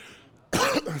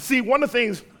 See, one of the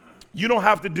things you don't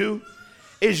have to do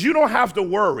is you don't have to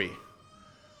worry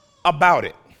about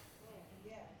it.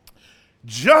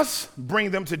 Just bring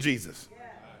them to Jesus.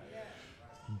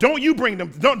 Don't you bring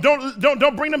them,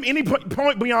 don't bring them any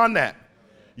point beyond that.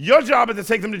 Your job is to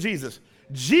take them to Jesus.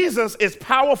 Jesus is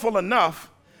powerful enough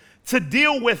to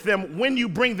deal with them when you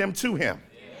bring them to him.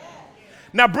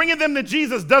 Now, bringing them to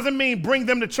Jesus doesn't mean bring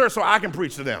them to church so I can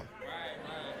preach to them.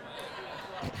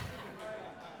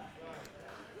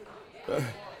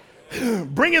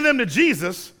 Bringing them to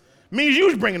Jesus means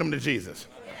you bringing them to Jesus.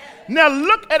 Now,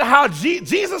 look at how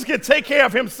Jesus can take care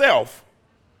of himself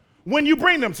when you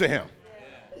bring them to him.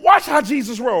 Watch how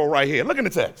Jesus rolled right here. Look in the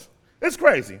text. It's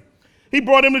crazy. He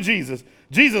brought him to Jesus.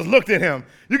 Jesus looked at him.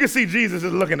 You can see Jesus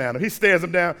is looking at him. He stares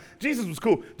him down. Jesus was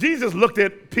cool. Jesus looked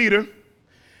at Peter.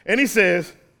 And he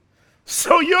says,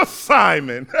 so you're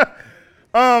Simon,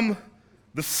 the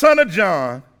son of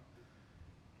John.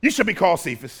 You should be called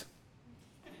Cephas.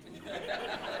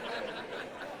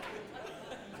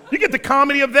 You get the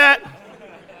comedy of that?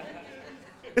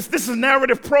 This is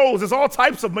narrative prose. There's all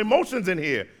types of emotions in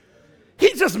here.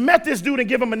 He just met this dude and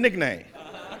give him a nickname.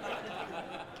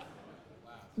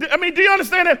 I mean, do you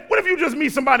understand that? What if you just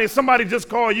meet somebody and somebody just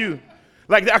call you?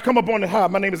 Like, I come up on the hi,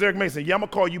 my name is Eric Mason. Yeah, I'm going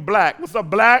to call you Black. What's up,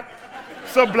 Black?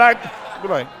 What's up, Black?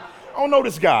 You're like, I don't know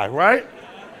this guy, right?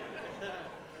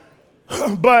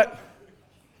 But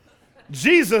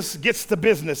Jesus gets to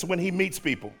business when he meets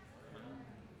people.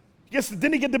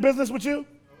 Didn't he get to business with you?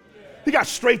 He got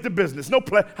straight to business. No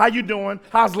play. How you doing?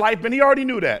 How's life been? He already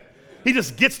knew that. He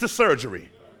just gets to surgery.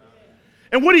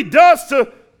 And what he does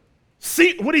to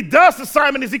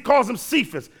Simon is he calls him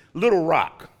Cephas, little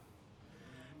rock.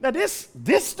 Now this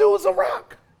dude's a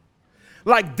rock.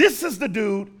 Like, this is the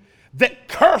dude that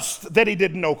cursed that he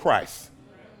didn't know Christ.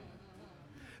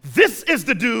 This is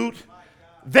the dude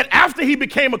that after he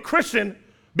became a Christian,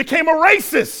 became a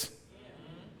racist.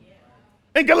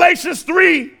 In Galatians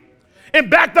 3, and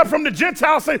backed up from the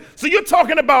Gentiles, say, so you're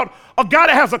talking about a guy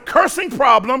that has a cursing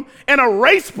problem and a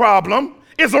race problem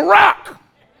is a rock.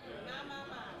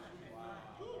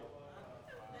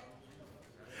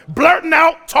 Blurting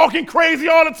out, talking crazy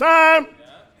all the time.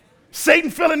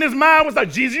 Satan filling his mind was like,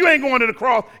 Jesus, you ain't going to the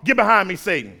cross. Get behind me,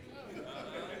 Satan.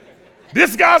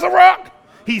 This guy's a rock.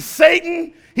 He's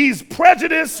Satan. He's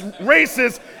prejudiced,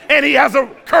 racist, and he has a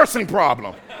cursing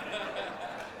problem.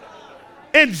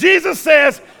 And Jesus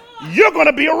says, you're going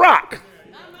to be a rock.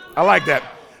 I like that.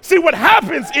 See, what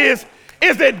happens is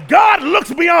that God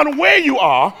looks beyond where you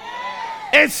are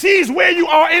and sees where you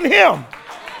are in him.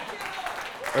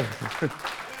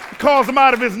 He calls him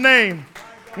out of his name.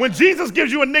 When Jesus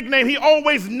gives you a nickname, he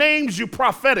always names you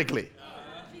prophetically.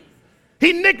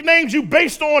 He nicknames you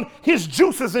based on his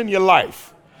juices in your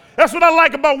life. That's what I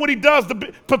like about what he does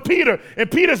to Peter. And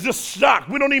Peter's just shocked.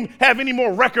 We don't even have any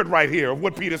more record right here of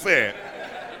what Peter said.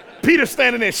 Peter's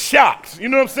standing there shocked. You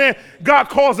know what I'm saying? God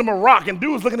calls him a rock, and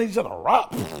dude's looking at each other, a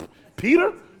rock?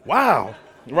 Peter? Wow.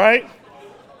 Right?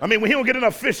 I mean, when he don't get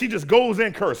enough fish, he just goes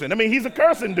in cursing. I mean, he's a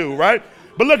cursing dude, right?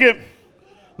 But look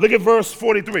at verse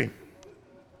 43.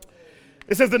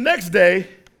 It says, the next day,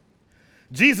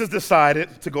 Jesus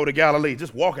decided to go to Galilee,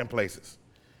 just walking places.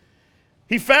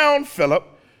 He found Philip,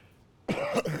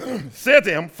 said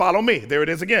to him, follow me. There it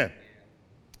is again.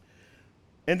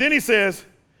 And then he says,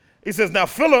 now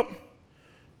Philip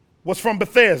was from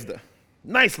Bethesda.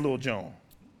 Nice little John.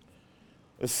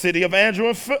 The city of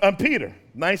Andrew and Peter.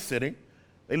 Nice city.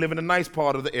 They live in a nice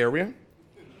part of the area.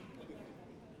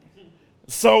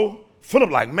 So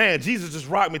Philip like, man, Jesus just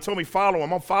rocked me, told me follow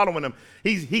him. I'm following him.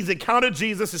 He's encountered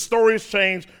Jesus. His story has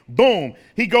changed. Boom.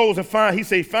 He goes and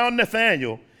he found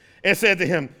Nathanael and said to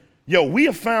him, yo, we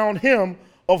have found him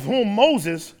of whom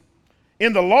Moses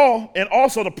in the law and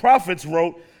also the prophets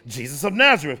wrote, Jesus of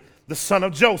Nazareth, the son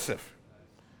of Joseph.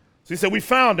 So he said, we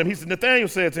found him. Nathanael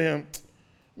said to him,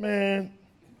 man,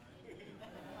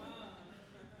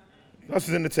 that's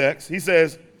in the text. He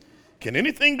says, can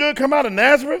anything good come out of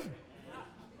Nazareth?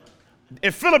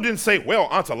 And Philip didn't say, well,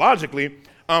 ontologically,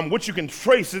 what you can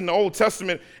trace in the Old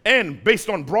Testament and based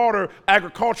on broader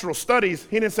agricultural studies,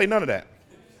 he didn't say none of that.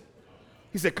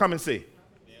 He said, come and see.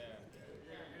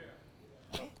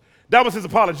 That was his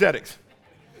apologetics.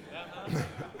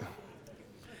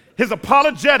 His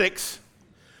apologetics,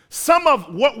 some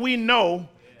of what we know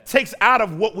takes out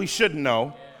of what we should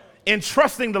know in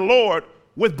trusting the Lord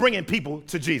with bringing people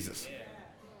to Jesus.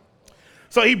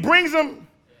 So he brings them,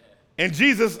 and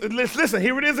Jesus, listen,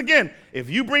 here it is again. If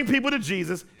you bring people to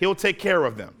Jesus, he'll take care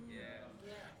of them.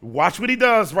 Watch what he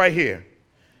does right here.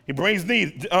 He brings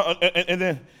need, and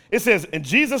then it says, and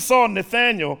Jesus saw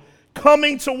Nathanael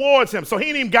coming towards him. So he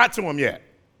ain't even got to him yet.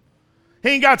 He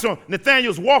ain't got to him.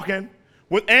 Nathanael's walking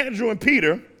with Andrew and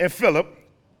Peter and Philip.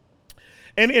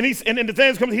 And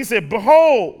Nathanael's coming, he said,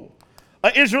 behold,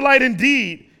 an Israelite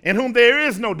indeed, in whom there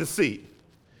is no deceit.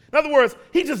 In other words,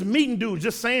 he just meeting dudes,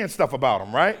 just saying stuff about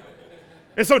him, right?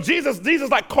 And so Jesus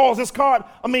like calls his card.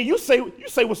 I mean, you say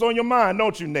what's on your mind,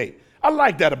 don't you, Nate? I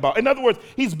like that about. In other words,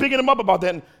 he's bigging him up about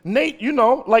that. And Nate, you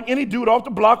know, like any dude off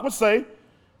the block would say,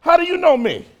 how do you know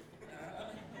me?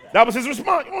 That was his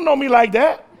response. You don't know me like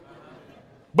that.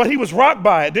 But he was rocked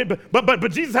by it.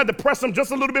 But Jesus had to press him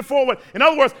just a little bit forward. In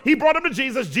other words, he brought him to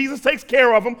Jesus. Jesus takes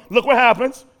care of him. Look what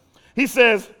happens. He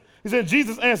said,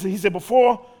 Jesus answered. He said,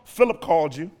 before Philip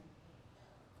called you,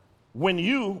 when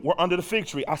you were under the fig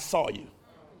tree, I saw you.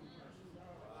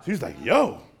 So he's like,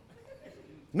 yo.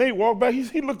 Nate walked back.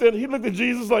 He looked at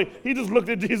Jesus like, he just looked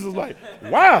at Jesus like,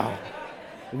 wow.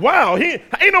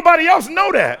 Ain't nobody else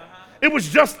know that. It was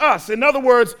just us. In other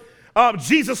words,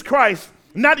 Jesus Christ,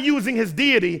 not using his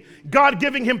deity, God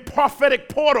giving him prophetic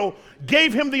portal,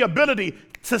 gave him the ability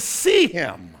to see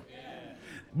him.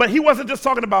 But he wasn't just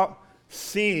talking about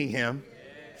seeing him,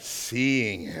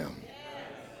 seeing him.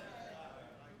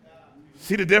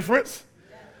 See the difference?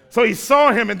 So he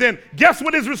saw him, and then guess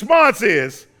what his response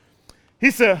is?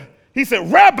 He said,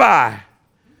 Rabbi.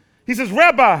 He says,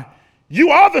 Rabbi,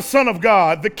 you are the Son of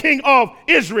God, the King of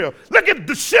Israel. Look at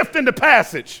the shift in the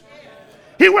passage.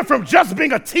 He went from just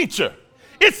being a teacher.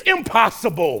 It's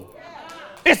impossible.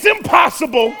 It's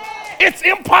impossible. It's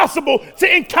impossible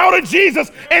to encounter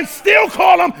Jesus and still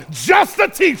call him just a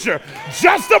teacher,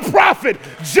 just a prophet,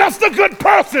 just a good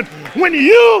person when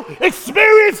you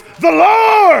experience the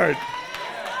Lord.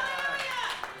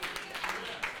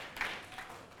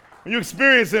 When you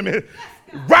experience him, it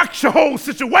rocks your whole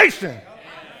situation.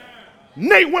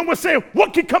 Nate Wynn was saying,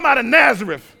 what can come out of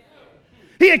Nazareth?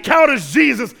 He encounters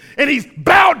Jesus and he's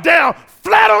bowed down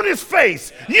flat on his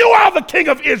face. You are the King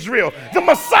of Israel, the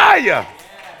Messiah.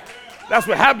 That's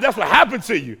what happened. That's what happened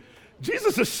to you.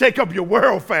 Jesus will shake up your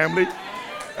world, family.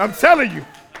 I'm telling you.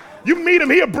 You meet him,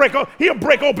 he'll break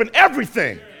open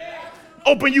everything.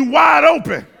 Open you wide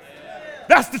open.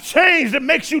 That's the change that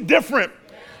makes you different.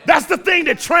 That's the thing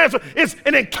that transfers. It's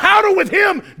an encounter with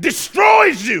him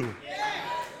destroys you.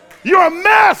 You're a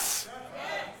mess.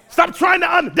 Stop trying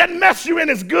to that mess you're in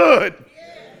is good.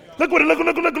 Look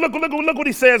what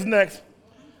he says next.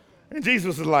 And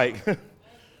Jesus is like,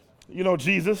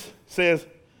 Jesus says,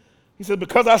 he said,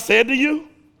 because I said to you,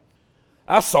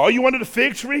 I saw you under the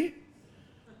fig tree.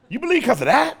 You believe because of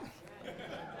that?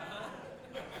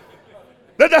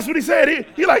 That's what he said.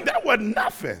 He like, that wasn't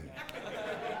nothing.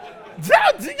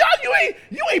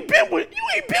 You ain't been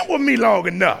with me long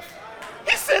enough.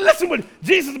 He said, listen, what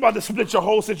Jesus is about to split your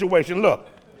whole situation. Look,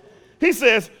 he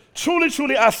says, truly,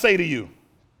 truly, I say to you,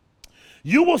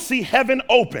 you will see heaven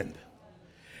opened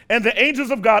and the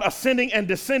angels of God ascending and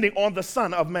descending on the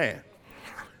Son of Man.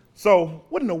 So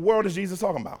what in the world is Jesus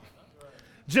talking about?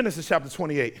 Genesis chapter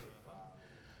 28.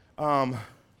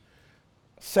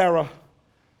 Sarah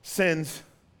sends,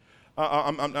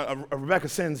 Rebecca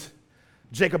sends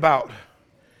Jacob out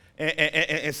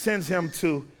and sends him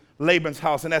to Laban's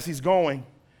house. And as he's going,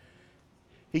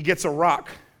 he gets a rock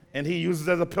and he uses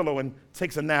it as a pillow and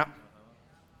takes a nap.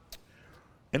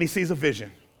 And he sees a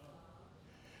vision.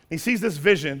 He sees this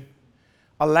vision,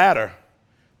 a ladder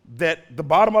that the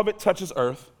bottom of it touches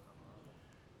earth,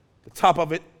 the top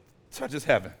of it touches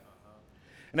heaven.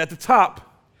 And at the top,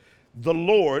 the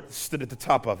Lord stood at the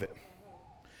top of it.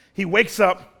 He wakes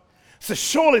up, says,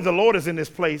 surely the Lord is in this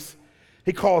place.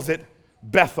 He calls it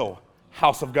Bethel,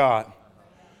 house of God.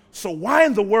 So why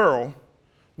in the world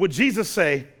would Jesus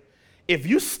say, if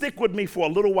you stick with me for a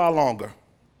little while longer,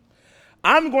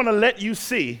 I'm going to let you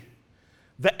see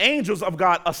the angels of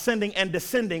God ascending and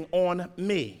descending on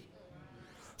me.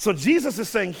 So Jesus is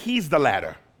saying he's the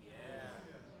ladder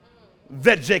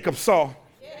that Jacob saw.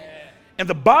 And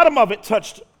the bottom of it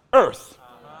touched earth.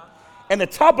 And the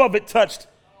top of it touched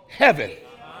heaven.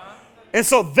 And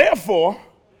so therefore,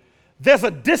 there's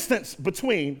a distance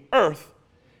between earth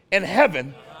and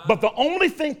heaven, but the only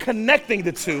thing connecting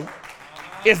the two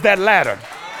is that ladder.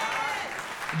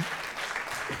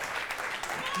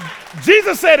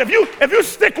 Jesus said, if you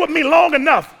stick with me long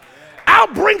enough, I'll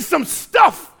bring some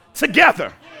stuff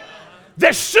together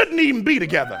that shouldn't even be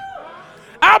together.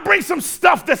 I'll bring some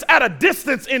stuff that's at a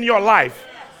distance in your life,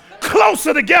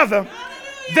 closer together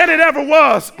than it ever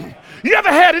was. You ever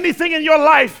had anything in your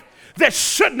life that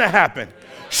shouldn't have happened,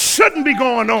 shouldn't be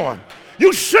going on?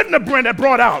 You shouldn't have been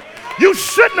brought out. You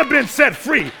shouldn't have been set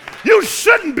free. You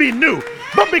shouldn't be new.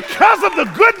 But because of the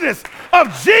goodness of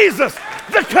Jesus,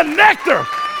 the connector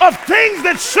of things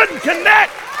that shouldn't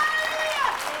connect,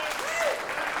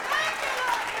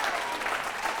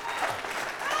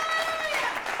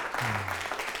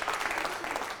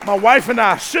 my wife and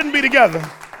I shouldn't be together.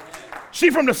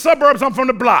 She from the suburbs, I'm from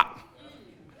the block.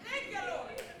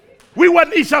 We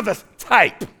wasn't each other's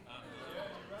type.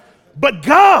 But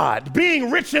God,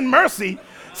 being rich in mercy,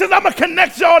 says, I'm going to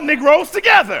connect y'all Negroes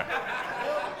together.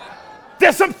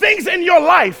 There's some things in your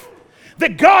life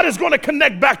that God is going to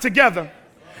connect back together.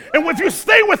 And if you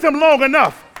stay with him long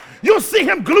enough, you'll see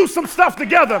him glue some stuff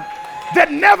together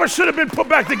that never should have been put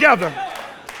back together.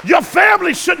 Your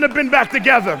family shouldn't have been back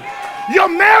together. Your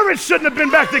marriage shouldn't have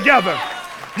been back together.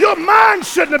 Your mind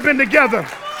shouldn't have been together.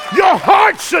 Your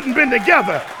heart shouldn't have been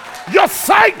together. Your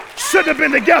sight shouldn't have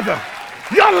been together.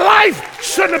 Your life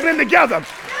shouldn't have been together.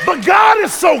 But God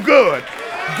is so good.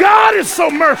 God is so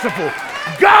merciful.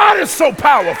 God is so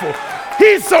powerful.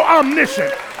 He's so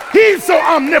omniscient. He's so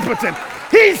omnipotent.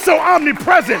 He's so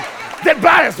omnipresent that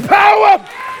by his power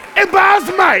and by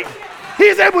his might,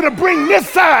 he's able to bring this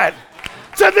side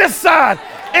to this side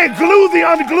and glue the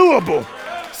ungluable,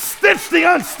 stitch the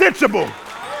unstitchable,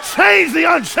 change the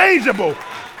unchangeable,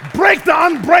 break the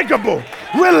unbreakable,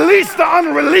 release the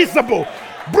unreleasable,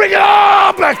 bring it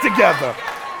all back together.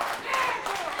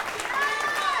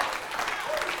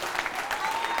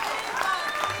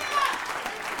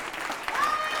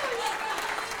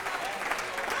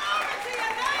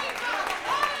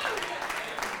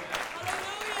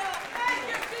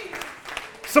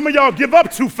 Some of y'all give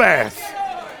up too fast.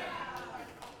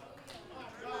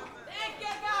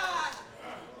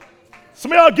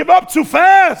 Some of y'all give up too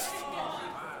fast.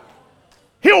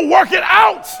 He'll work it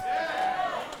out.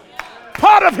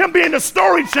 Part of him being the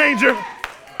story changer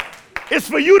is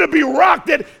for you to be rocked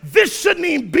that this shouldn't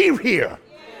even be here.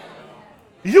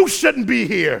 You shouldn't be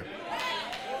here.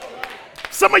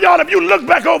 Some of y'all, if you look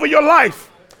back over your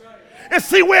life and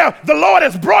see where the Lord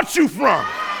has brought you from,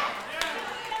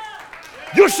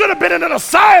 you should have been in an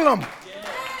asylum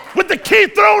with the key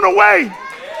thrown away.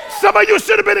 Some of you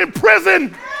should have been in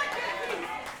prison.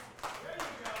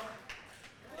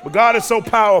 But God is so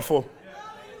powerful.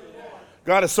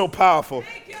 God is so powerful.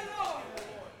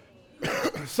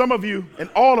 Some of you and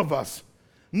all of us,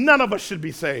 none of us should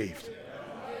be saved.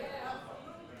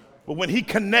 But when he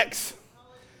connects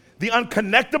the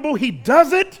unconnectable, he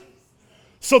does it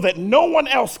so that no one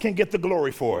else can get the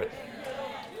glory for it.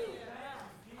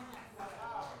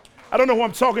 I don't know who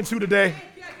I'm talking to today,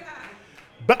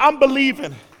 but I'm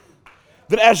believing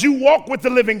that as you walk with the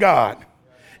living God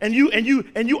and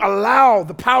you allow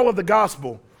the power of the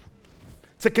gospel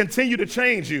to continue to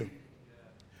change you,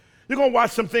 you're going to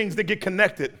watch some things that get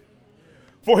connected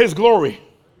for his glory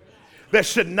that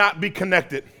should not be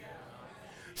connected.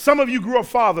 Some of you grew up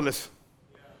fatherless.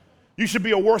 You should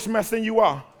be a worse mess than you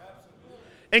are.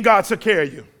 And God took care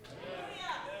of you.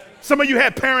 Some of you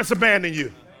had parents abandon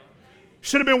you.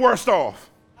 Should have been worse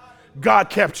off. God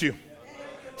kept you.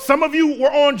 Some of you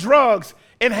were on drugs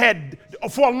and had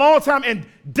for a long time, and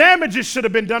damages should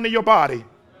have been done to your body.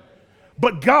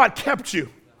 But God kept you.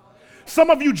 Some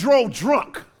of you drove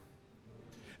drunk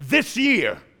this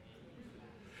year.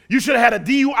 You should have had a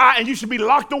DUI and you should be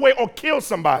locked away or kill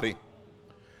somebody.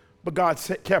 But God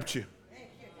kept you.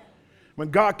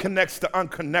 When God connects the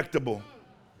unconnectable,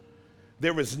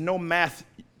 there is no math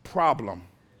problem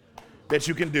that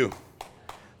you can do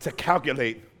to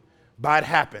calculate by it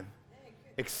happen,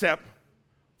 except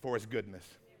for his goodness.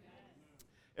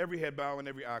 Every head bow and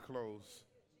every eye closed.